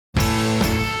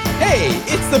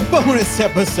the bonus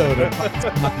episode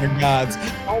of Modern Gods.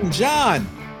 I'm John.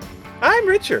 I'm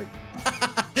Richard.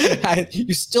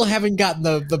 You still haven't gotten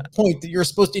the point that you're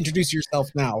supposed to introduce yourself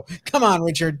now. Come on,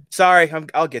 Richard. Sorry,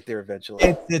 I'll get there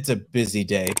eventually. It's a busy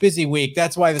day, busy week.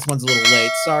 That's why this one's a little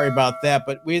late. Sorry about that,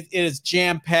 but it is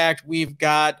jam-packed. We've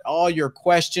got all your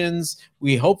questions.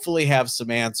 We hopefully have some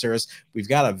answers. We've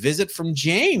got a visit from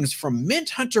James from Mint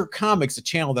Hunter Comics, a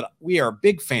channel that we are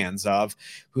big fans of,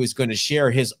 who's going to share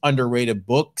his underrated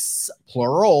books,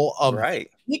 plural, of the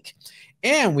week.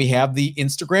 And we have the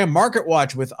Instagram Market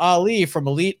Watch with Ali from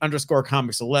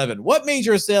Elite_Comics11. What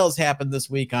major sales happened this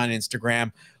week on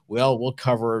Instagram? Well, we'll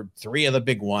cover 3 of the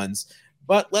big ones.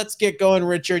 But let's get going,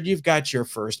 Richard. You've got your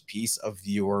first piece of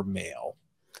viewer mail.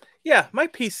 Yeah, my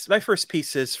first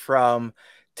piece is from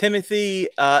Timothy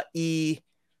E.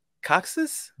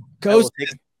 Coxes?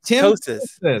 Kosis,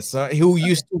 who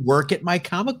used to work at my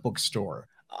comic book store.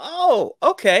 Oh,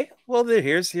 okay. Well,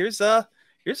 here's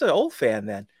an old fan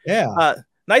then. Yeah.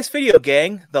 Nice video,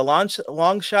 gang. The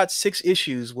long shot 6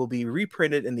 issues will be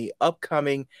reprinted in the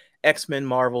upcoming X-Men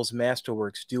Marvel's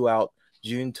Masterworks, due out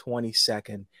June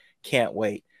 22nd. Can't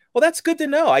wait. Well, that's good to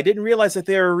know. I didn't realize that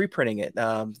they were reprinting it.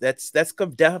 That's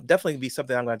definitely be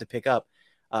something I'm going to pick up.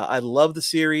 I love the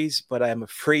series, but I'm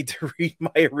afraid to read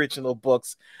my original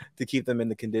books to keep them in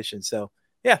the condition. So,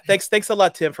 yeah, thanks a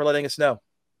lot, Tim, for letting us know.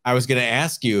 I was going to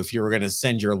ask you if you were going to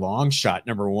send your long shot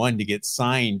 #1 to get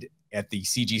signed at the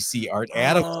CGC Art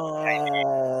Adams.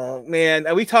 Oh, man.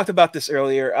 We talked about this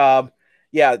earlier.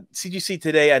 Yeah, CGC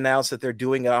today announced that they're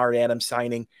doing an Art Adams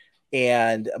signing.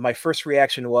 And my first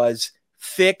reaction was,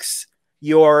 fix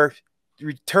your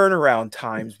turnaround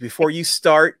times before you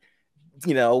start,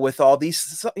 with all these,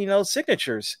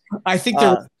 signatures. I think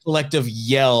there's a collective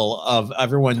yell of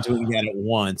everyone doing that at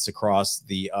once across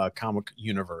the comic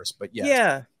universe. But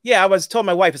yes. Yeah. I was told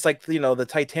my wife, it's like, the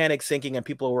Titanic sinking and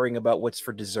people are worrying about what's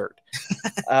for dessert.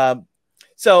 But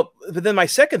then my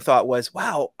second thought was,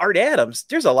 wow, Art Adams,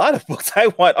 there's a lot of books I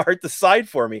want Art to sign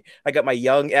for me. I got my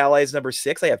Young Allies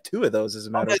 #6. I have 2 of those, as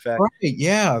a matter of fact. Right.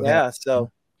 Yeah. Yeah.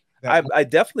 I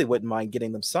definitely wouldn't mind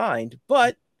getting them signed,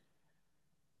 but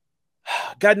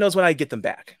God knows when I get them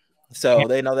back. So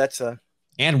they know that's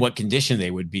and what condition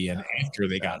they would be in after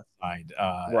they got signed.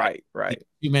 Right.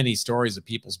 Too many stories of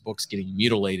people's books getting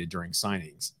mutilated during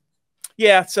signings.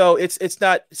 Yeah. So it's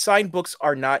not, signed books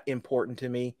are not important to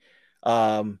me.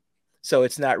 So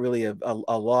it's not really a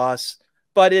loss,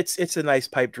 but it's a nice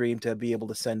pipe dream to be able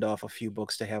to send off a few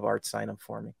books to have Art sign them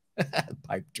for me.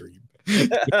 Pipe dream.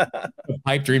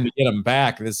 Pipe dream to get them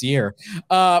back this year.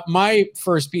 My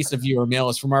first piece of viewer mail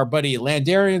is from our buddy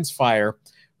Landarian's Fire,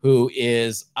 who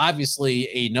is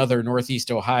obviously another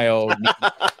Northeast Ohio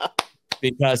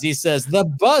because he says the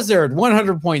Buzzard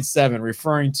 100.7,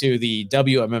 referring to the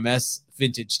WMMS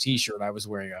vintage t-shirt I was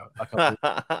wearing a couple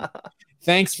of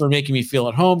Thanks for making me feel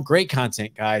at home. Great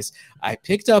content, guys. I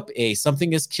picked up a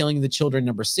Something is Killing the Children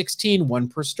 #16, 1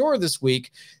 per store this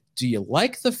week. Do you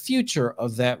like the future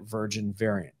of that Virgin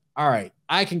variant? All right,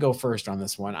 I can go first on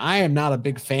this one. I am not a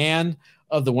big fan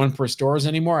of the 1 per stores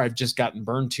anymore. I've just gotten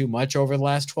burned too much over the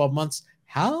last 12 months.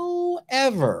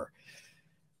 However,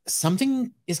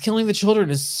 Something is Killing the Children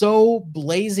is so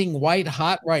blazing white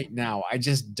hot right now. I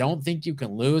just don't think you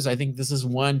can lose. I think this is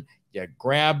one, you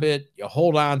grab it, you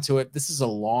hold on to it. This is a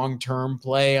long-term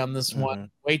play on this one.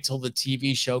 Wait till the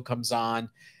TV show comes on.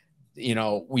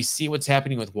 We see what's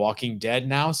happening with Walking Dead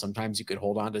now. Sometimes you could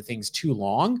hold on to things too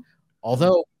long.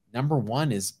 Although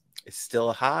 #1 is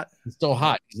still hot. It's still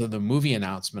hot because of the movie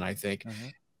announcement, I think.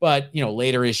 But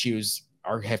later issues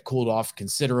have cooled off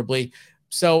considerably.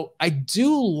 So I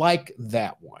do like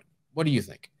that one. What do you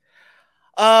think?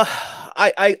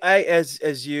 I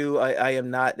as you, I am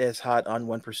not as hot on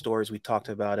 1 per store as we talked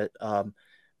about it.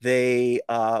 They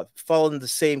fall in the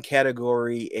same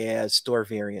category as store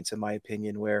variants, in my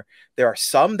opinion, where there are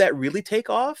some that really take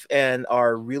off and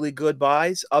are really good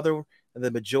buys. The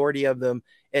majority of them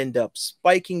end up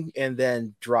spiking and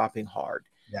then dropping hard.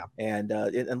 Yeah. And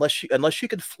unless you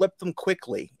can flip them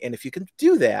quickly, and if you can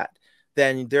do that,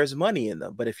 then there's money in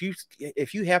them. But if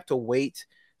you have to wait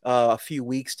a few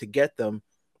weeks to get them,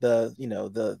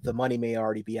 the money may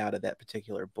already be out of that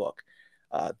particular book.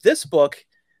 This book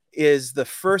is the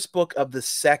first book of the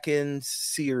second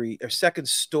series or second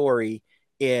story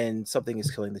in Something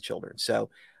is Killing the Children. So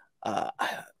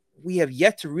we have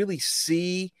yet to really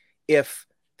see if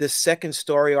this second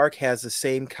story arc has the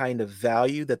same kind of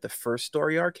value that the first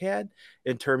story arc had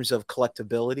in terms of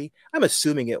collectability. I'm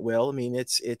assuming it will. I mean,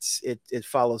 it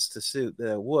follows the suit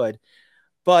that it would,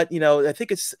 but I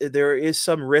think there is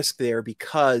some risk there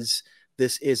because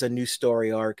this is a new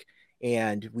story arc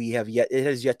and it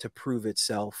has yet to prove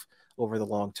itself over the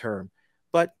long term.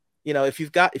 But if you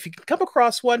can come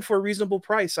across one for a reasonable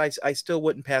price, I still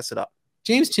wouldn't pass it up.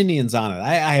 James Tinian's on it.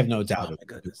 I have no doubt. Oh my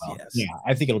goodness, well. yes. Yeah,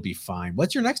 I think it'll be fine.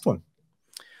 What's your next one?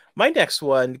 My next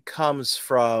one comes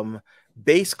from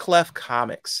Bass Clef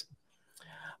Comics.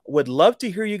 Would love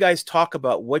to hear you guys talk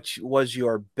about what was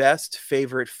your best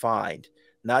favorite find.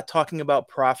 Not talking about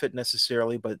profit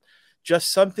necessarily, but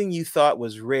just something you thought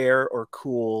was rare or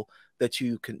cool that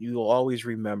you'll always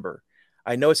remember.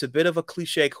 I know it's a bit of a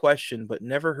cliche question, but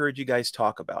never heard you guys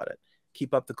talk about it.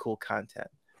 Keep up the cool content.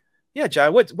 Yeah,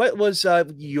 John, what was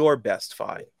your best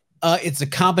find? It's a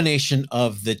combination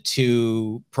of the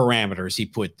two parameters he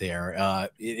put there.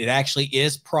 It actually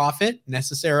is profit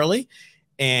necessarily,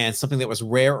 and something that was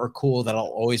rare or cool that I'll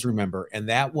always remember. And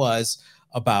that was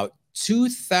about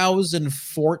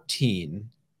 2014,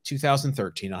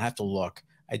 2013. I'll have to look.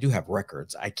 I do have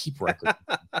records. I keep records.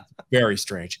 Very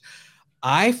strange.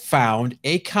 I found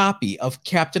a copy of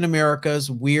Captain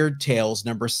America's Weird Tales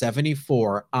number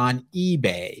 74 on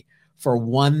eBay for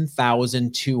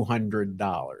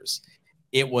 $1,200.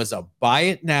 It was a buy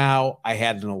it now. I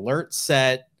had an alert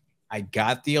set. I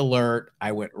got the alert.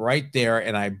 I went right there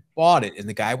and I bought it. And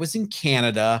the guy was in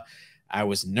Canada. I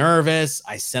was nervous.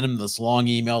 I sent him this long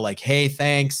email like, hey,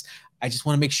 thanks. I just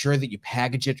want to make sure that you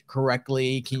package it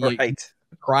correctly. Can you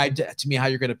describe to me how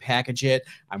you're going to package it?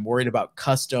 I'm worried about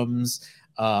customs.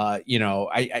 And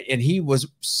he was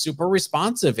super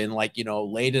responsive and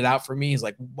laid it out for me. He's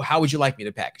like, how would you like me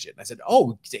to package it? And I said,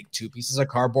 take 2 pieces of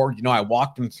cardboard. I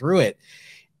walked him through it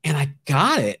and I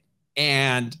got it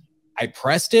and I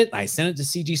pressed it. I sent it to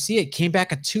CGC. It came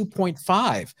back at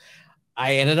 2.5.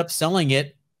 I ended up selling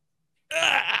it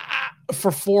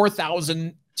for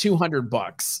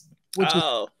 $4,200, which is,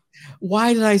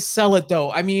 why did I sell it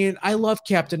though? I mean, I love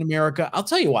Captain America. I'll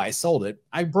tell you why I sold it.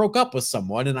 I broke up with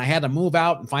someone and I had to move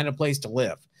out and find a place to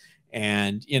live.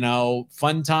 And,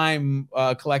 fun time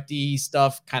collecty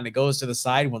stuff kind of goes to the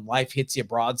side when life hits you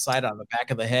broadside on the back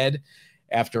of the head.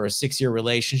 After a 6-year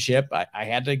relationship, I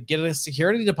had to get a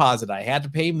security deposit. I had to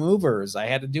pay movers. I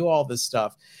had to do all this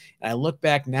stuff. And I look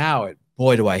back now at,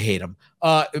 boy, do I hate him.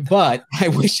 But I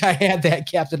wish I had that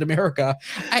Captain America.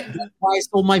 That's why I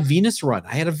sold my Venus run.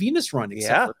 I had a Venus run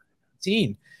except for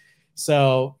 15.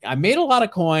 So I made a lot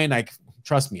of coin.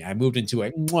 Trust me, I moved into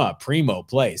a primo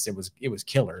place. It was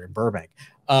killer in Burbank.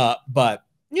 But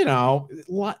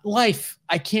life,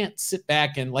 I can't sit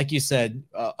back and, like you said,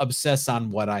 obsess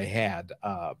on what I had.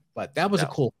 But that was a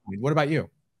cool point. What about you?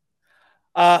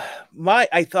 I've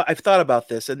thought about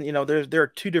this, and there are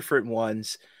two different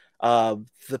ones.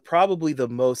 Probably the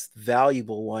most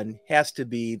valuable one has to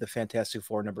be the Fantastic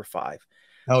Four number 5.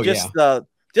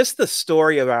 Just the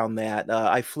story around that.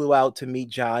 I flew out to meet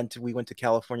John. We went to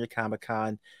California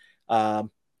Comic-Con.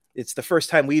 It's the first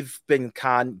time we've been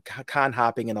con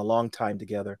hopping in a long time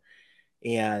together.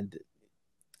 And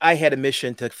I had a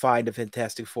mission to find a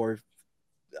Fantastic Four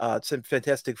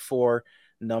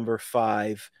number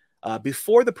 5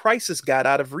 before the prices got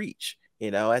out of reach.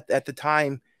 At the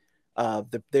time,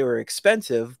 they were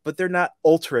expensive, but they're not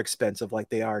ultra expensive like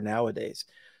they are nowadays.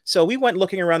 So we went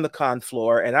looking around the con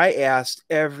floor, and I asked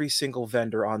every single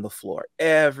vendor on the floor,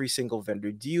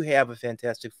 do you have a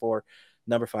Fantastic Four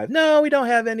number 5? No, we don't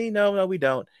have any. No, we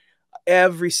don't.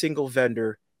 Every single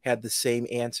vendor had the same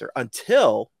answer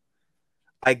until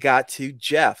I got to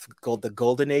Jeff, the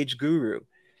Golden Age Guru.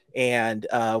 And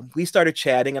we started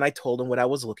chatting, and I told him what I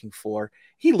was looking for.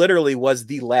 He literally was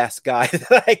the last guy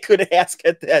that I could ask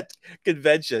at that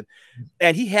convention.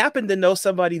 And he happened to know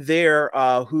somebody there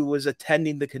who was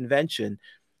attending the convention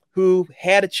who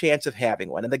had a chance of having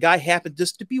one. And the guy happened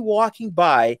just to be walking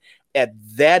by at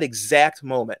that exact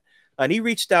moment. And he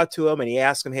reached out to him and he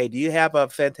asked him, hey, do you have a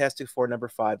Fantastic Four number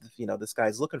 5? This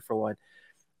guy's looking for one.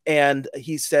 And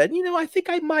he said, I think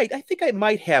I might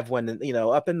have one,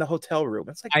 up in the hotel room.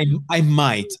 It's like, I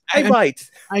might.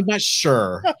 I'm not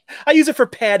sure. I use it for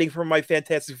padding for my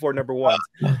Fantastic Four number 1.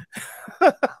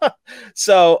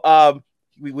 So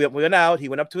we went out. He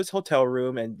went up to his hotel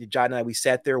room, and John and I, we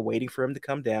sat there waiting for him to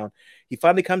come down. He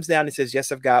finally comes down and says,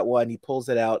 yes, I've got one. He pulls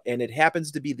it out, and it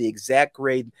happens to be the exact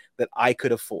grade that I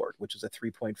could afford, which was a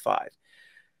 3.5.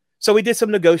 So we did some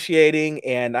negotiating,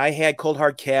 and I had cold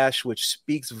hard cash, which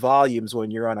speaks volumes when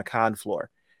you're on a con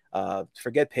floor.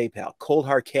 Forget PayPal. Cold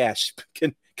hard cash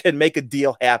can make a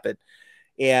deal happen.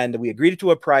 And we agreed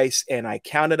to a price, and I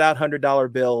counted out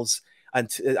 $100 bills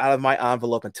out of my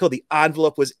envelope until the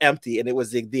envelope was empty, and it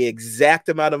was the exact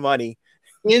amount of money.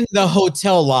 In the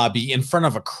hotel lobby in front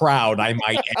of a crowd, I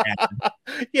might add.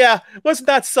 Yeah, it was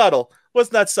not subtle.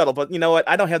 was not subtle, but you know what?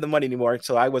 I don't have the money anymore,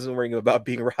 so I wasn't worrying about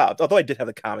being robbed. Although I did have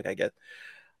the comic, I guess.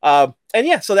 And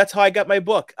yeah, so that's how I got my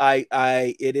book.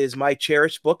 It is my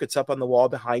cherished book. It's up on the wall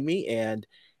behind me, and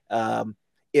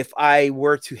if I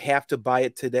were to have to buy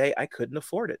it today, I couldn't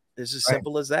afford it. It's as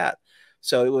simple as that.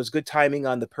 So it was good timing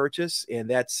on the purchase, and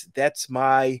that's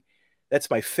my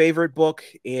favorite book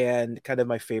and kind of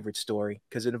my favorite story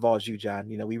because it involves you, John.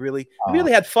 You know, we really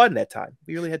had fun that time.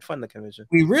 We really had fun in the convention.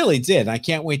 We really did. I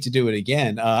can't wait to do it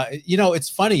again. You know, it's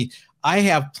funny. I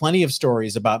have plenty of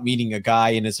stories about meeting a guy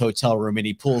in his hotel room and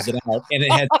he pulls it out and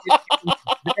it has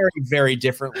very, very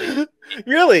differently.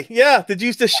 Really? Yeah. Did you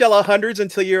used to shell out hundreds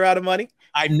until you're out of money?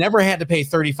 I've never had to pay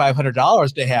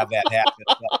 $3,500 to have that happen.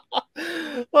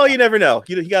 Well, you never know.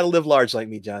 You got to live large like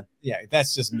me, John. Yeah,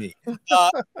 that's just me.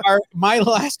 My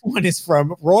last one is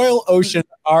from Royal Ocean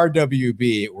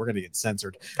RWB. We're going to get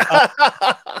censored.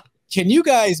 Can you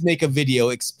guys make a video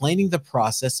explaining the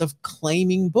process of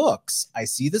claiming books? I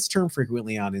see this term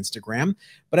frequently on Instagram,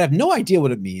 but I have no idea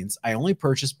what it means. I only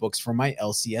purchase books from my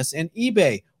LCS and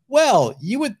eBay. Well,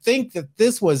 you would think that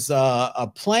this was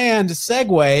a planned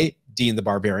segue. Dean the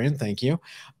Barbarian, thank you.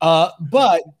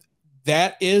 But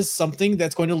that is something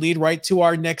that's going to lead right to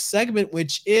our next segment,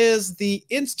 which is the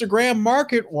Instagram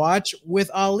Market Watch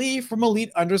with Ali from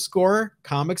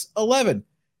Elite_Comics11.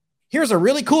 Here's a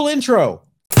really cool intro.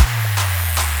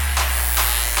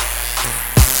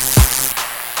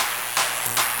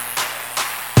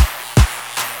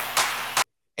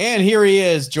 And here he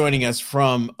is joining us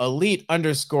from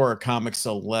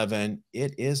Elite_Comics11.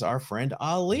 It is our friend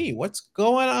Ali. What's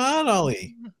going on,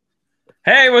 Ali?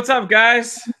 Hey, what's up,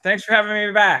 guys? Thanks for having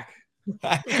me back.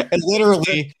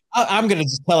 Literally, I'm going to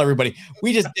just tell everybody,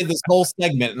 we just did this whole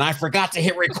segment and I forgot to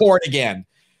hit record again.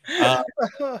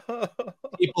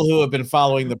 People who have been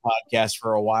following the podcast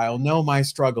for a while know my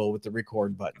struggle with the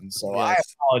record button. So yes. I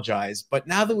apologize. But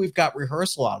now that we've got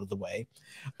rehearsal out of the way,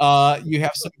 you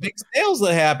have some big sales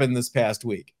that happened this past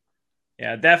week.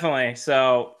 Yeah, definitely.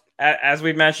 So as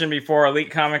we mentioned before, Elite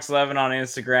Comics 11 on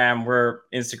Instagram, we're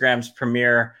Instagram's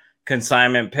premier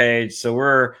consignment page. So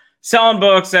we're selling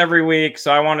books every week.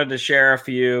 So I wanted to share a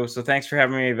few. So thanks for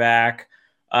having me back.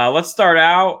 Let's start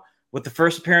out with the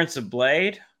first appearance of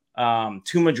Blade,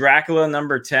 Tomb of Dracula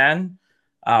number 10.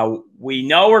 We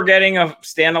know we're getting a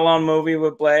standalone movie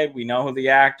with Blade. We know who the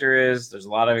actor is. There's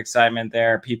a lot of excitement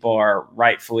there. People are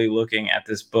rightfully looking at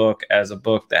this book as a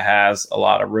book that has a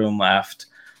lot of room left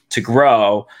to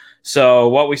grow. So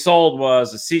what we sold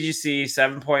was a CGC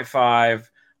 7.5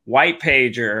 white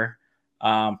pager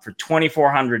for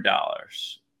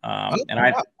 $2,400.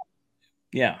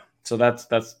 So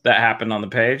that happened on the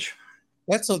page.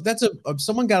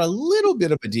 Someone got a little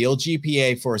bit of a deal.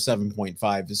 GPA for a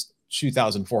 7.5 is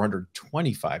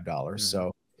 $2,425.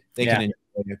 So they can enjoy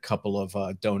a couple of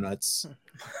donuts.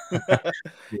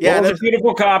 Yeah, it was a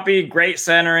beautiful copy, great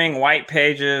centering, white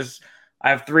pages. I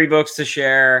have 3 books to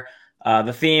share.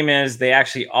 The theme is they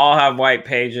actually all have white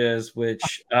pages, which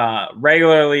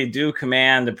regularly do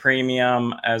command a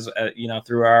premium, as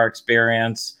through our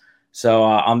experience. So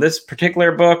on this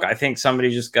particular book, I think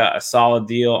somebody just got a solid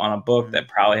deal on a book that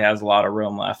probably has a lot of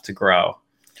room left to grow.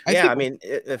 I mean,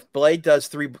 if Blade does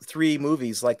three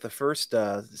movies like the first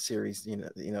series,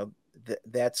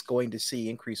 that's going to see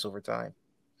increase over time.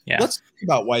 Yeah. Let's talk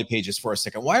about white pages for a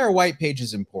second. Why are white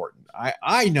pages important?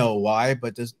 I know why,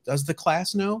 but does the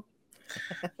class know?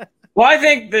 Well, I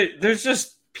think that there's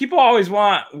just people always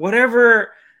want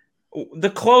whatever. The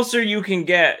closer you can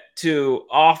get to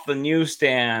off the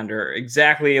newsstand or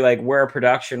exactly like where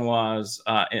production was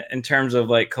in terms of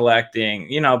like collecting,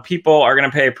 people are going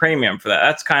to pay a premium for that.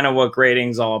 That's kind of what grading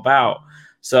is all about.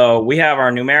 So we have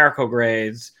our numerical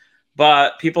grades,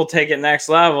 but people take it next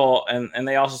level and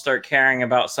they also start caring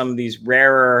about some of these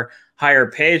rarer,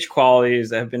 higher page qualities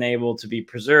that have been able to be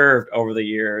preserved over the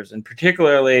years. And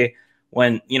particularly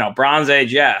when, Bronze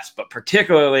Age, yes, but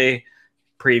particularly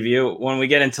preview when we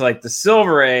get into like the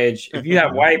Silver Age, if you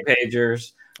have white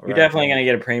pagers, you're definitely going to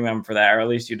get a premium for that, or at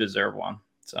least you deserve one.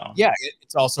 So yeah,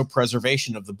 it's also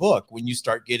preservation of the book. When you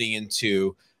start getting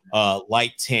into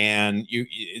light tan,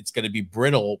 it's going to be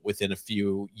brittle within a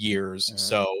few years.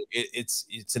 So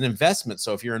it's an investment.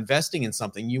 So if you're investing in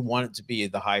something, you want it to be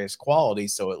the highest quality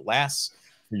so it lasts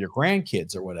for your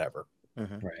grandkids or whatever.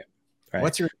 Right.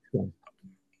 What's your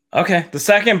Okay, the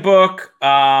second book,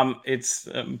 it's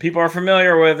people are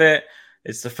familiar with it.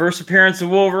 It's the first appearance of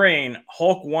Wolverine,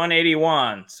 Hulk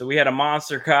 181. So we had a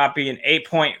monster copy, an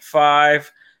 8.5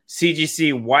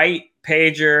 CGC white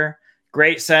pager,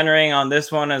 great centering on this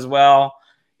one as well.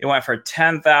 It went for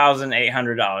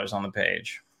 $10,800 on the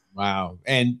page. Wow.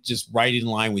 And just right in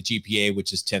line with GPA,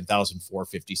 which is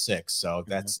 10,456. So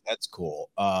that's cool.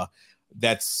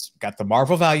 That's got the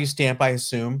Marvel value stamp, I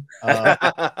assume. Yeah,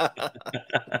 at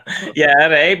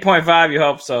an 8.5, you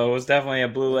hope so. It was definitely a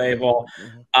blue label.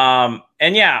 And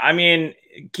yeah, I mean,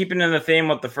 keeping in the theme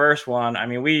with the first one, I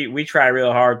mean, we try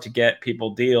really hard to get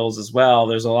people deals as well.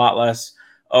 There's a lot less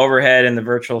overhead in the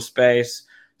virtual space.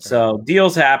 So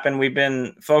deals happen. We've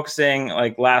been focusing,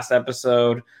 like last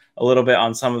episode, a little bit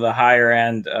on some of the higher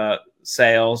end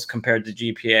sales compared to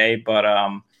GPA, but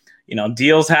you know,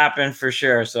 deals happen for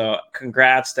sure. So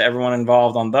congrats to everyone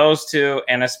involved on those two,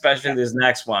 and especially this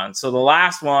next one. So the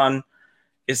last one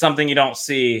is something you don't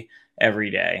see every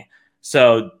day.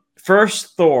 So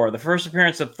first Thor, the first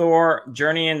appearance of Thor,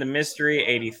 Journey into Mystery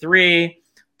 83.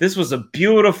 This was a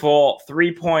beautiful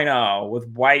 3.0 with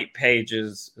white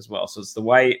pages as well. So it's the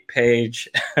white page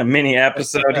mini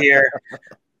episode here.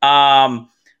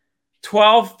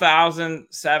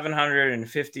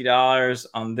 $12,750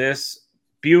 on this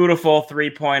beautiful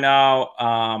 3.0.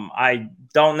 I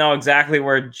don't know exactly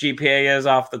where GPA is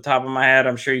off the top of my head.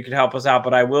 I'm sure you could help us out,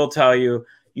 but I will tell you,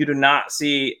 you do not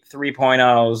see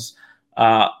 3.0s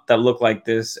that look like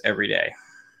this every day.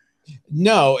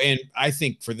 No, and I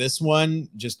think for this one,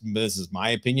 just this is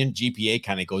my opinion, GPA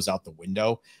kind of goes out the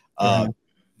window. The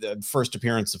first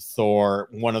appearance of Thor,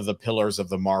 one of the pillars of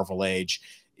the Marvel age.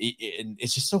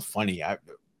 It's just so funny.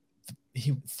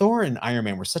 Thor and Iron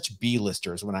Man were such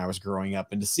B-listers when I was growing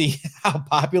up, and to see how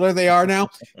popular they are now,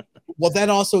 well, that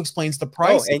also explains the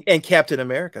price. Oh, and Captain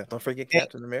America. Don't forget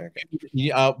Captain America.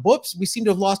 Whoops, we seem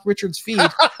to have lost Richard's feed.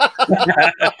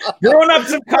 Throwing up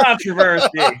some controversy.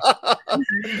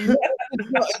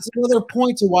 It's another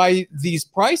point to why these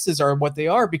prices are what they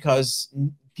are, because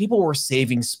people were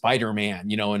saving Spider-Man,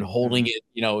 you know, and holding it,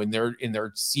 you know, in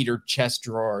their cedar chest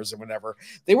drawers or whatever.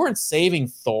 They weren't saving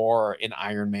Thor and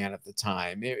Iron Man at the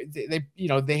time. They you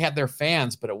know, they had their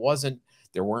fans, but it wasn't.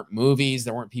 There weren't movies.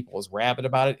 There weren't people as rabid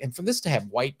about it. And for this to have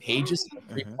white pages,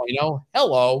 3.0,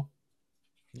 hello.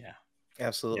 Yeah,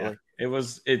 absolutely. Yeah.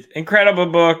 It's incredible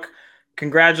book.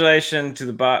 Congratulations to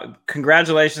the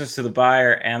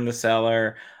buyer and the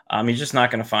seller. You're just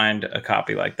not going to find a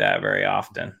copy like that very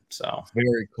often. So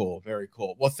very cool. Very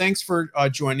cool. Well, thanks for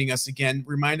joining us again.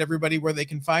 Remind everybody where they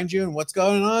can find you and what's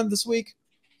going on this week.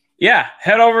 Yeah,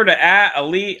 head over to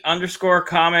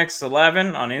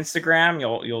 @elite_comics11 on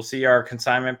Instagram. You'll see our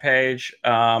consignment page.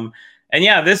 And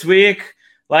yeah, this week,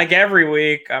 like every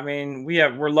week, I mean,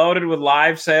 we're loaded with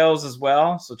live sales as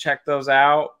well. So check those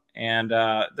out. And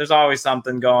there's always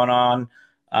something going on.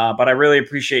 But I really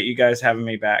appreciate you guys having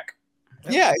me back.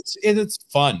 Yeah, it's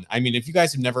fun. I mean, if you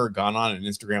guys have never gone on an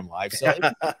Instagram live sale,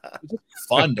 it's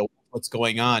fun to watch what's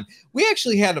going on. We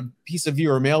actually had a piece of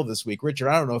viewer mail this week. Richard,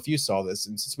 I don't know if you saw this,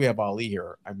 and since we have Ali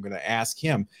here, I'm going to ask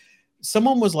him.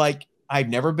 Someone was like, I've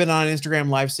never been on an Instagram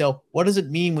live sale. What does it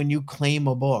mean when you claim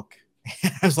a book?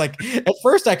 I was like, at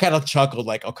first I kind of chuckled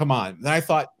like, oh, come on. Then I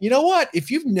thought, you know what? If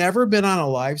you've never been on a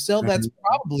live sale, that's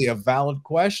probably a valid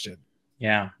question.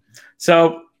 Yeah.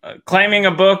 So claiming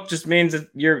a book just means that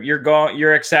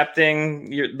you're accepting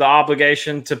the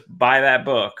obligation to buy that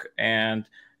book. And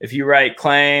if you write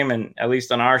claim, and at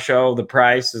least on our show, the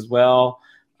price as well,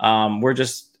 we're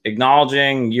just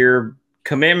acknowledging your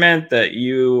commitment that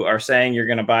you are saying you're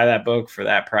going to buy that book for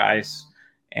that price.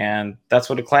 And that's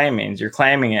what a claim means. You're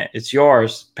claiming it. It's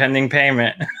yours pending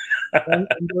payment.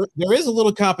 There is a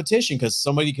little competition because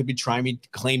somebody could be trying to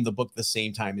claim the book the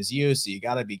same time as you. So you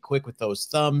got to be quick with those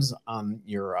thumbs on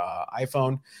your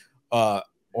iPhone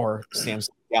or Samsung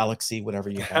Galaxy, whatever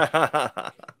you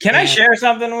have. Can I share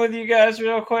something with you guys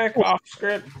real quick off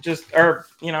script? We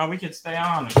could stay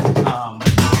on.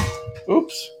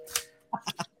 Oops.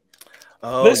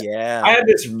 Yeah. I had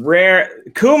this rare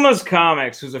Kuma's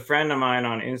Comics, who's a friend of mine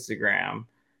on Instagram.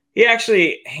 He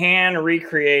actually hand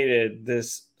recreated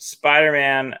this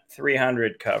Spider-Man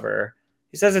 300 cover.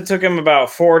 He says it took him about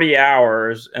 40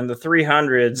 hours, and the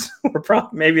 300s were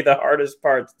probably maybe the hardest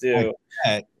part to do.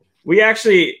 Okay. We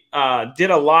actually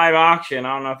did a live auction.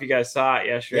 I don't know if you guys saw it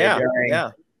yesterday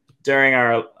during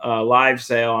our live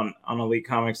sale on Elite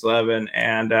Comics 11,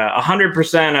 and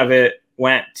 100% of it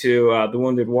went to the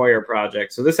Wounded Warrior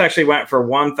Project. So this actually went for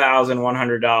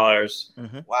 $1,100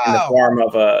 in the form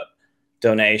of a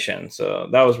donation. So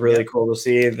that was really cool to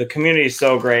see. The community is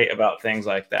so great about things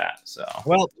like that. So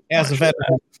as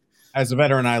a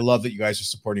veteran, I love that you guys are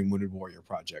supporting Wounded Warrior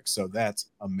Project. So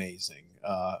that's amazing.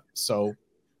 So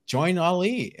join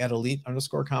Ali at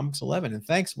Elite_Comics11, and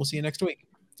thanks. We'll see you next week.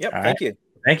 Yep. Thank you.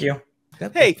 Thank you.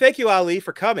 Hey, thank you, Ali,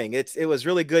 for coming. It was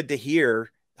really good to hear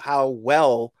how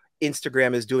well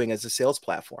Instagram is doing as a sales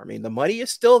platform. I mean, the money is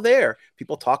still there.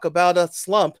 People talk about a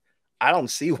slump. I don't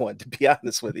see one, to be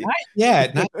honest with you. Not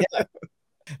yet. Not yet.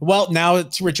 Well, now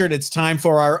it's Richard. It's time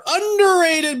for our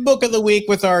underrated book of the week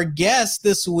with our guest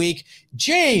this week,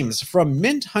 James from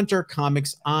Mint Hunter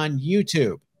Comics on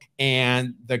YouTube.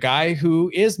 And the guy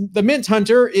who is the Mint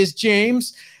Hunter is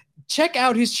James. Check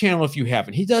out his channel if you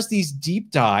haven't. He does these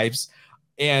deep dives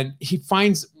and he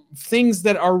finds things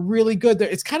that are really good.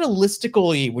 It's kind of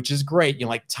listicle-y, which is great. You know,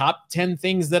 like top 10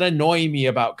 things that annoy me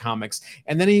about comics.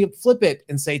 And then he flip it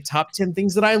and say top 10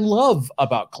 things that I love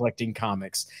about collecting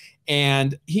comics.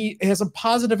 And he has a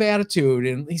positive attitude.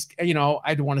 And he's, you know,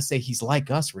 I'd want to say he's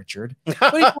like us, Richard.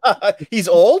 He's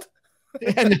old?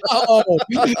 No,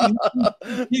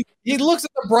 he looks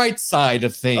at the bright side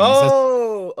of things.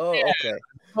 Okay.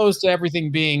 Opposed to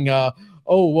everything being, oh,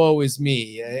 woe is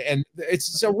me. And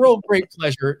it's a real great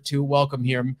pleasure to welcome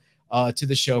him to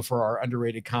the show for our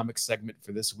underrated comics segment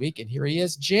for this week. And here he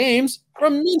is, James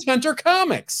from Mint Hunter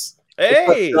Comics.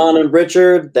 Hey, John and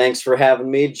Richard, thanks for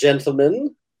having me,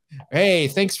 gentlemen. Hey,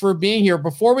 thanks for being here.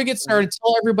 Before we get started,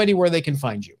 tell everybody where they can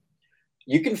find you.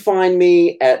 You can find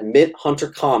me at Mint Hunter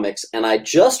Comics, and I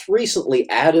just recently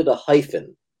added a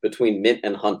hyphen between Mint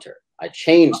and Hunter. I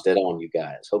changed it on you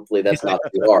guys. Hopefully that's not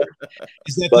too hard.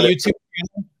 Is that the YouTube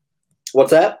channel?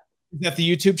 What's that? Is that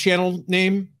the YouTube channel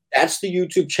name? That's the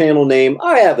YouTube channel name.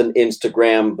 I have an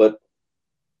Instagram, but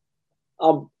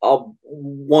I'll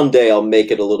one day I'll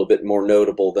make it a little bit more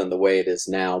notable than the way it is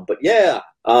now. But yeah,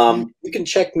 you can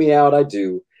check me out. I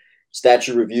do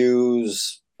statue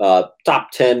reviews,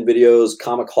 top 10 videos,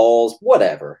 comic hauls,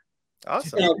 whatever.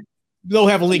 Awesome. They'll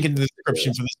have a link in the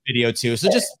description for this video too. So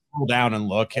just scroll down and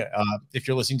look. If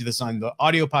you're listening to this on the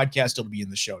audio podcast, it'll be in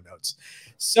the show notes.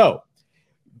 So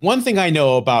one thing I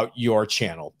know about your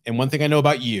channel and one thing I know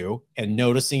about you, and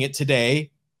noticing it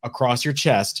today across your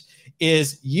chest,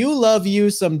 is you love you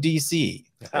some DC.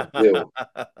 I do.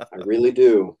 I really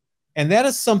do. And that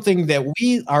is something that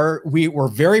we were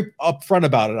very upfront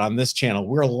about it on this channel.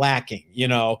 We're lacking. You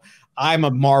know, I'm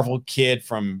a Marvel kid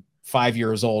from 5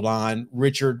 years old on.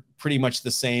 Richard, pretty much the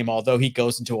same, although he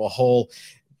goes into a whole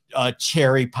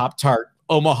cherry Pop-Tart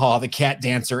Omaha, the cat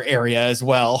dancer area as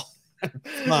well.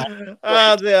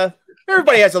 Yeah.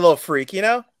 Everybody has a little freak, you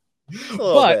know? A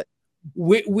little bit.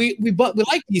 We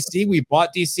like DC. We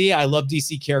bought DC. I love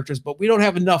DC characters, but we don't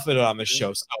have enough of it on this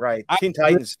show. So right. Teen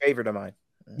Titans' favorite of mine.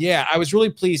 Yeah, I was really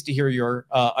pleased to hear your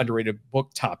underrated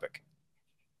book topic.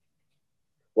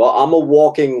 Well, I'm a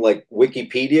walking like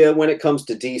Wikipedia when it comes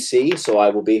to DC, so I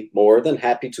will be more than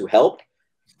happy to help.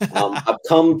 I've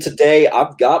come today.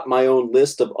 I've got my own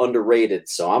list of underrated,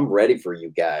 so I'm ready for you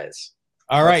guys.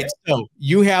 All right, so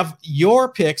you have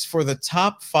your picks for the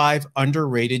top 5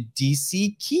 underrated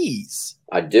DC keys.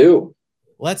 I do.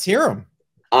 Let's hear them.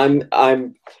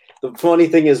 The funny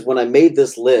thing is, when I made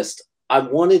this list, I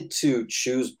wanted to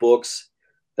choose books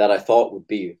that I thought would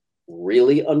be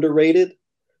really underrated.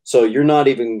 So you're not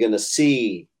even going to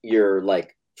see your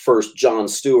like first John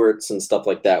Stewarts and stuff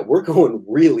like that. We're going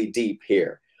really deep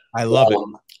here. I love it.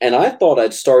 And I thought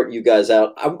I'd start you guys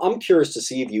out. I'm curious to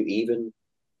see if you even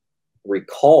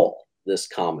recall this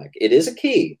comic. It is a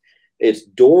key. It's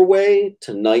Doorway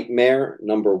to Nightmare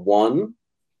 #1.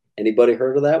 Anybody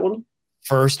heard of that one?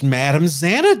 First Madame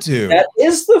Xanadu. That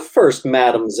is the first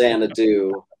Madame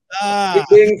Xanadu.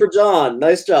 Ding for John.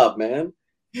 Nice job, man.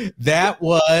 That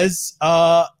was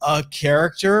a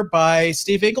character by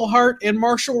Steve Englehart and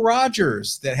Marshall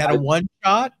Rogers that had a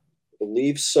one-shot. I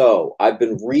believe so. I've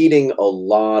been reading a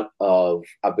lot of,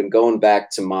 I've been going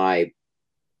back to my,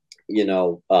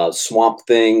 Swamp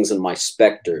Things and my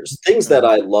Spectres, things that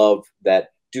I love that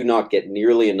do not get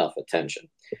nearly enough attention.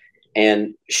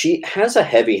 And she has a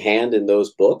heavy hand in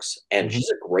those books, and she's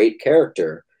a great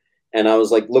character. And I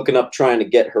was like looking up, trying to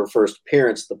get her first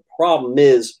appearance. The problem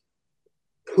is,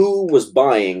 who was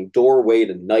buying Doorway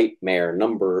to Nightmare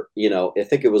I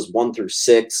think it was 1 through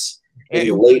 6 in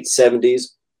the late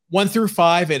 70s. 1 through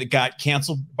 5, it got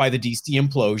canceled by the DC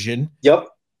implosion. Yep.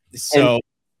 So and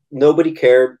nobody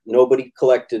cared. Nobody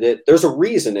collected it. There's a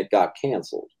reason it got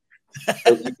canceled.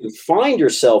 If you can find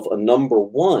yourself a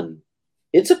 #1,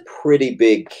 it's a pretty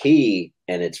big key,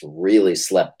 and it's really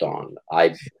slept on.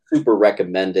 I super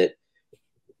recommend it.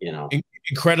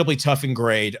 Incredibly tough in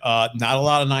grade. Not a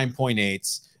lot of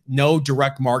 9.8s. No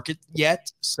direct market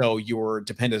yet, so you're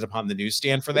dependent upon the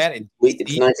newsstand for that. And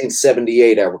it's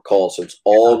 1978, I recall, so it's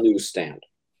all newsstand.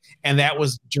 And that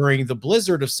was during the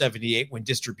blizzard of 78 when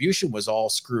distribution was all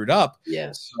screwed up.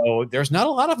 Yes. So there's not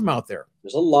a lot of them out there.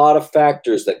 There's a lot of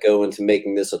factors that go into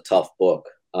making this a tough book.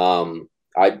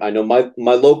 I know my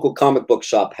local comic book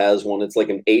shop has one. It's like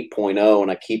an 8.0,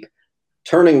 and I keep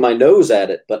turning my nose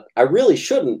at it, but I really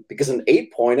shouldn't, because an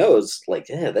 8.0 is like,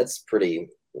 yeah, that's pretty,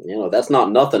 that's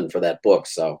not nothing for that book.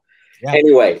 So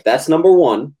anyway, that's number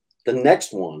one. The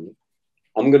next one,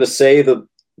 I'm going to say the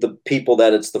people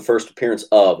that it's the first appearance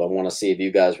of. I want to see if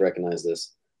you guys recognize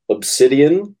this.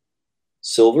 Obsidian,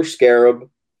 Silver Scarab,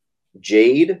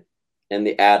 Jade, and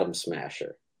the Atom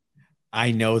Smasher.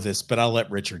 I know this, but I'll let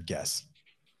Richard guess.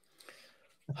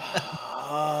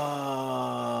 Oh.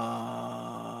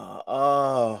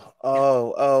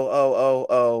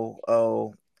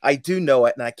 I do know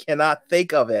it, and I cannot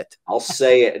think of it. I'll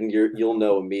say it, and you'll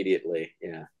know immediately.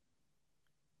 Yeah.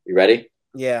 You ready?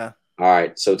 Yeah. All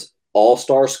right. So it's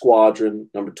All-Star Squadron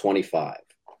number 25.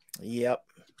 Yep.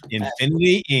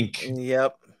 Infinity Inc.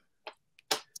 Yep.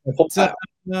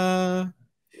 Yeah.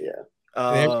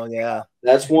 Oh, yeah.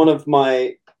 It's one of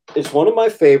my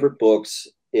favorite books.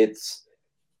 It's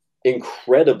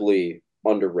incredibly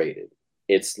underrated.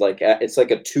 It's like a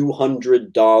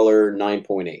 $200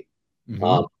 9.8.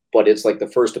 Mm-hmm. But it's like the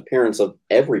first appearance of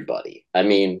everybody. I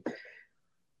mean,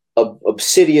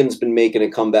 Obsidian's been making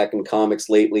a comeback in comics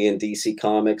lately in DC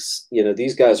Comics.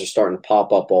 These guys are starting to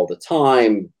pop up all the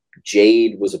time.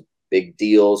 Jade was a big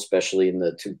deal, especially in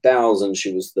the 2000s.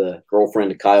 She was the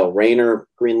girlfriend of Kyle Rayner,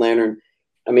 Green Lantern.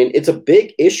 I mean, it's a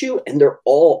big issue, and they're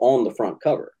all on the front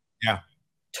cover. Yeah.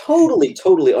 Totally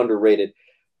underrated.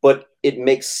 But it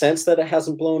makes sense that it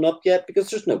hasn't blown up yet, because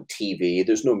there's no TV,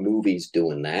 there's no movies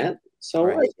doing that. So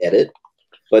right. I get it.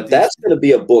 But that's going to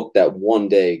be a book that one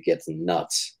day gets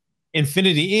nuts.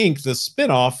 Infinity Inc., the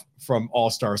spinoff from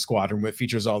All-Star Squadron, which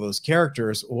features all those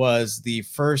characters, was the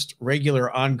first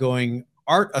regular ongoing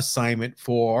art assignment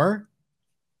for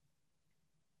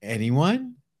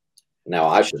anyone? Now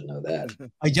I should know that.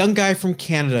 A young guy from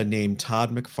Canada named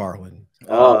Todd McFarlane.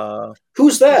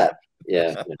 Who's that?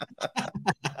 Yeah.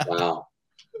 Wow.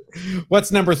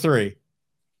 What's number 3?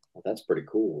 Well, that's pretty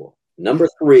cool. Number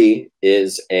 3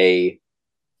 is a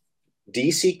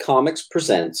DC Comics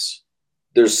Presents.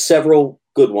 There's several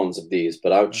good ones of these,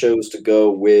 but I chose to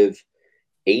go with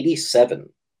 87.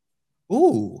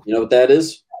 Ooh. You know what that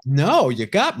is? No, you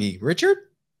got me. Richard?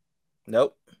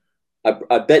 Nope.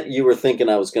 I bet you were thinking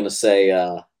I was going to say,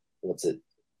 what's it?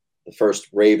 The first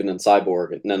Raven and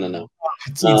Cyborg. No.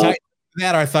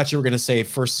 That, or I thought you were going to say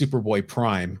first Superboy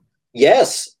Prime.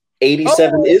 Yes.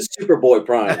 87 is Superboy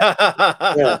Prime.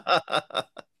 Yeah.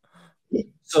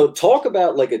 So talk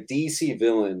about like a DC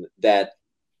villain that,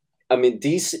 I mean,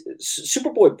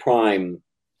 Superboy Prime,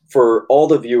 for all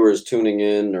the viewers tuning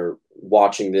in or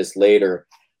watching this later,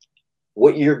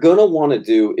 what you're going to want to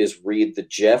do is read the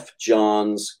Jeff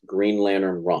Johns Green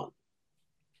Lantern run.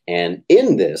 And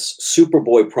in this,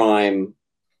 Superboy Prime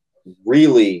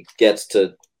really gets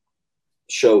to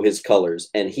show his colors,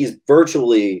 and he's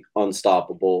virtually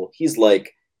unstoppable. He's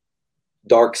like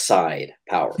Dark Side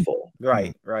powerful.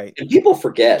 Right. And people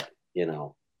forget,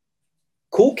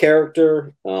 cool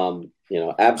character,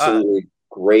 absolutely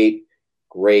great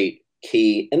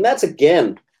key. And that's,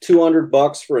 again,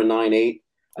 $200 for a 9.8.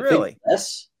 Really?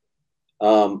 Yes.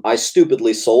 I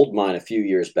stupidly sold mine a few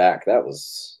years back. That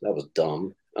was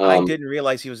dumb. I didn't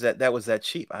realize that was that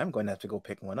cheap. I'm going to have to go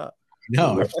pick one up.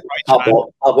 No, hop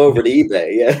over to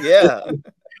eBay. Yeah.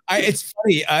 It's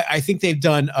funny. I think they've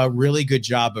done a really good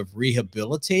job of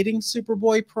rehabilitating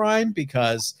Superboy Prime,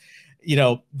 because,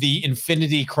 the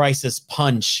Infinity Crisis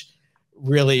punch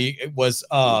really was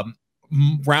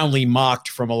roundly mocked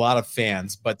from a lot of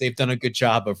fans, but they've done a good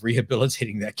job of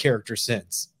rehabilitating that character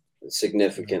since.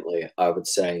 Significantly, I would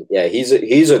say. Yeah,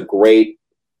 he's a great.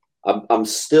 I'm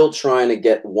still trying to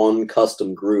get one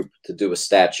custom group to do a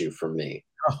statue for me.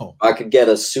 Oh. If I could get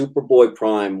a Superboy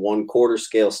Prime 1/4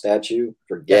 scale statue,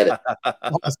 forget it.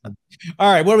 Awesome.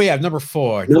 All right, what do we have? Number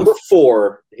 4. Number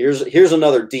 4. Here's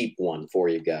another deep one for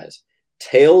you guys.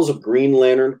 Tales of Green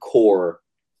Lantern Corps,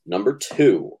 number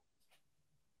 2.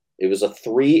 It was a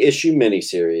 3-issue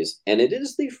miniseries, and it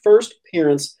is the first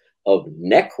appearance of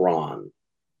Nekron,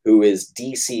 who is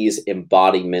DC's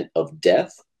embodiment of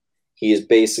death. He is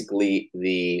basically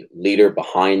the leader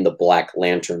behind the Black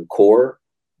Lantern Corps.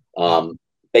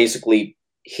 Basically,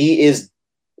 he is,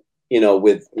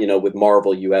 with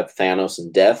Marvel, you have Thanos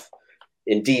and Death.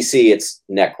 In DC, it's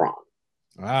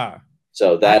Nekron.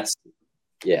 So that's,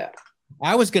 yeah.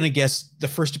 I was going to guess the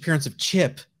first appearance of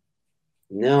Chip.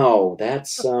 No,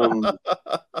 that's I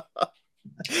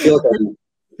feel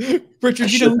like Richard, I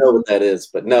should know what that is,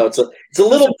 but no, it's a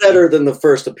little better than the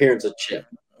first appearance of Chip.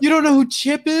 You don't know who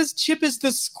Chip is? Chip is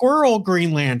the squirrel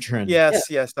Green Lantern.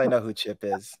 Yes, I know who Chip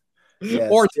is. Yes.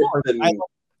 Or Nort.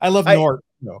 I love Nort.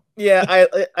 No. Yeah,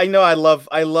 I know. I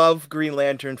love Green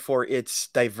Lantern for its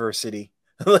diversity.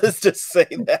 Let's just say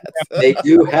that. They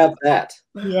do have that.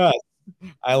 Yeah,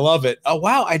 I love it. Oh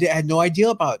wow, I had no idea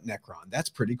about Necron. That's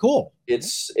pretty cool.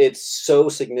 It's so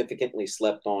significantly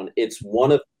slept on. It's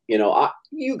one of,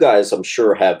 you guys, I'm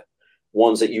sure, have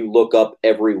ones that you look up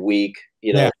every week.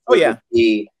 Yeah. Oh, yeah.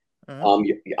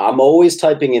 I'm always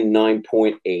typing in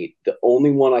 9.8. The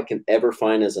only one I can ever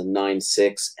find is a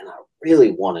 9.6, and I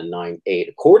really want a 9.8.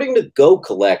 According to Go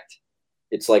Collect,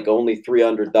 it's like only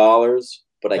 $300,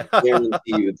 but I guarantee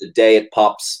you, the day it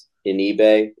pops in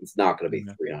eBay, it's not going to be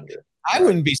 $300. I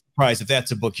wouldn't be surprised if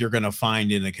that's a book you're going to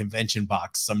find in a convention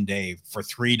box someday for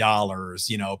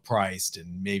 $3, priced,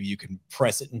 and maybe you can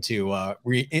press it into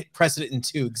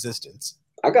existence.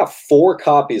 I got 4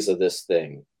 copies of this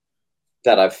thing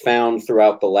that I've found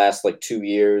throughout the last 2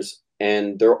 years,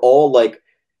 and they're all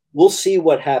we'll see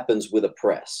what happens with a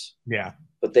press. Yeah.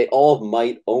 But they all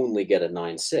might only get a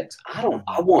 9.6.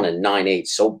 I want a 9.8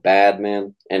 so bad,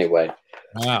 man. Anyway.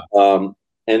 Wow.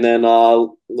 And then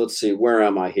let's see, where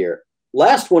am I here?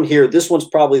 Last one here. This one's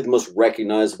probably the most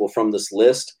recognizable from this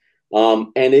list.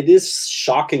 And it is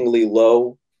shockingly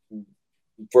low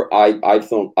for I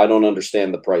don't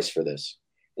understand the price for this.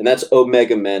 And that's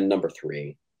Omega Men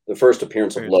 #3. The first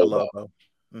appearance of Lobo.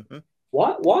 Mm-hmm.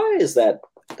 Why is that?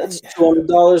 That's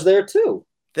 $200 there too.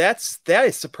 That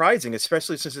is surprising,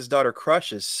 especially since his daughter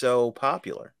Crush is so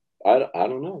popular. I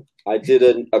don't know. I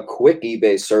did a quick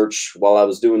eBay search while I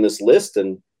was doing this list,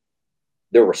 and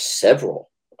there were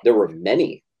several. There were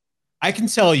many. I can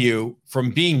tell you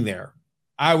from being there,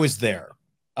 I was there.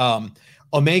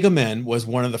 Omega Men was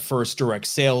one of the first direct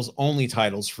sales only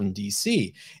titles from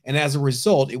DC. And as a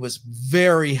result, it was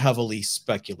very heavily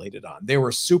speculated on. They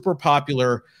were super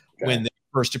popular when they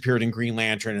first appeared in Green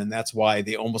Lantern, and that's why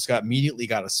they almost immediately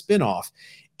got a spinoff.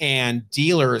 And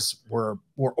dealers were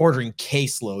ordering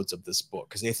caseloads of this book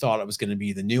because they thought it was going to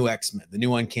be the new X-Men, the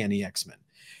new Uncanny X-Men.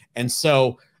 And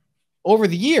so over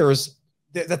the years,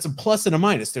 that's a plus and a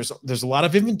minus. There's a lot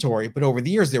of inventory, but over the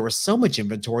years, there was so much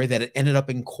inventory that it ended up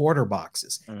in quarter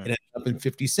boxes. It ended up in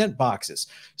 50-cent boxes.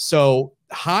 So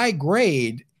high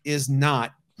grade is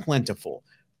not plentiful.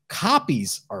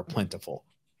 Copies are plentiful.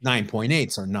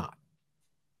 9.8s are not.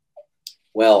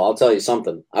 Well, I'll tell you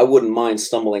something. I wouldn't mind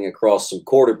stumbling across some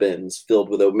quarter bins filled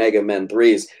with Omega Men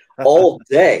 3s all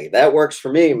day. That works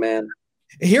for me, man.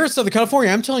 Here in Southern California,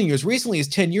 I'm telling you, as recently as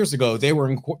 10 years ago, they were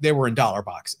in dollar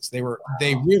boxes. They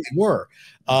really were.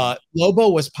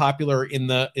 Lobo was popular in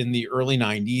the early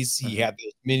 90s. He had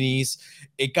those minis.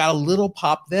 It got a little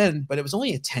pop then, but it was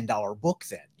only a $10 book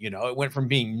then. It went from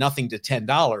being nothing to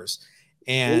 $10.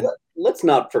 And let's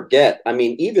not forget, I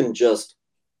mean, even just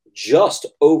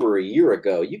over a year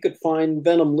ago, you could find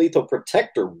Venom Lethal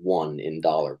Protector 1 in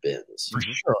dollar bins.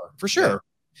 For sure.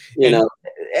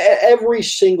 Every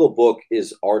single book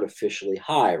is artificially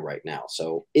high right now.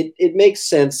 So it makes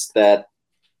sense that,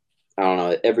 I don't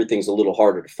know, everything's a little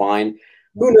harder to find.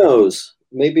 Who knows?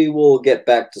 Maybe we'll get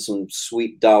back to some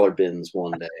sweet dollar bins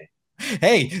one day.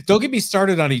 Hey, don't get me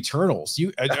started on Eternals.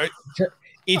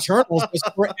 Eternals was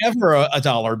forever a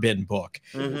dollar bin book.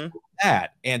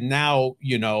 That, and now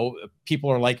people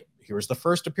are like, here's the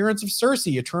first appearance of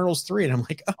Cersei, Eternals 3, and I'm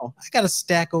like, oh, I got a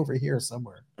stack over here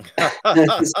somewhere.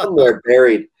 Somewhere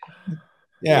buried.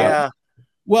 Yeah.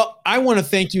 Well, I want to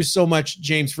thank you so much,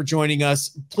 James, for joining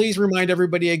us. Please remind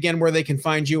everybody again where they can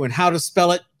find you and how to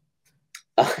spell it.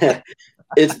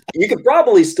 You could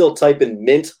probably still type in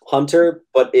Mint Hunter,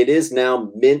 but it is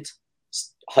now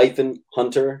Mint-Hunter.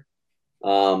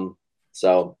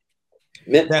 So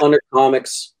Mint Hunter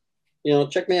Comics,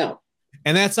 check me out.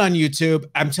 And that's on YouTube.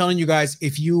 I'm telling you guys,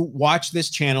 if you watch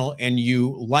this channel and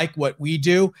you like what we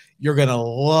do, you're going to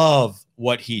love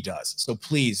what he does. So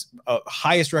please,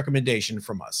 highest recommendation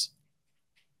from us.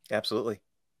 Absolutely.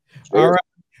 All right.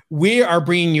 We are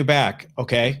bringing you back.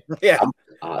 Okay. Yeah.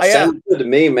 Sounds good to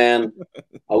me, man.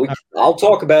 I'll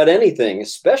talk about anything,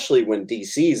 especially when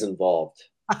DC's involved.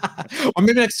 Or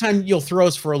maybe next time you'll throw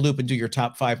us for a loop and do your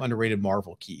top 5 underrated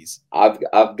Marvel keys. I've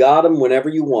got them whenever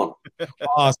you want.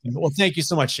 Awesome. Well, thank you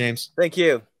so much, James. Thank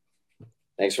you.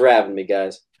 Thanks for having me,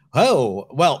 guys. Oh,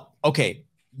 well, okay.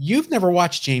 You've never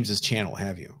watched James's channel,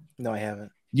 have you? No, I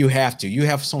haven't. You have to. You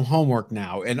have some homework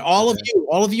now. And all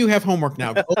of you have homework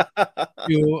now. Go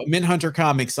to Mint Hunter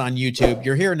Comics on YouTube.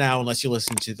 You're here now unless you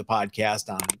listen to the podcast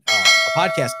on a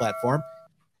podcast platform.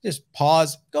 Just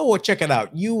pause, go check it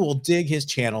out. You will dig his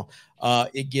channel.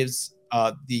 It gives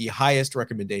the highest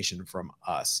recommendation from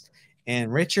us.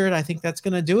 And Richard, I think that's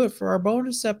going to do it for our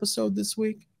bonus episode this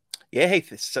week. Yeah, hey,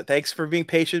 thanks for being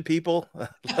patient, people.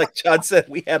 Like John said,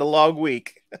 we had a long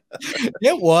week.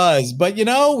 It was, but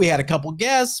we had a couple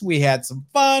guests. We had some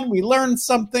fun. We learned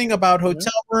something about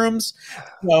hotel rooms.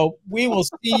 So we will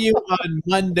see you on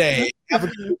Monday. Have a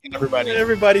good weekend, everybody.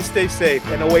 Everybody stay safe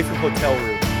and away from hotel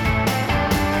rooms.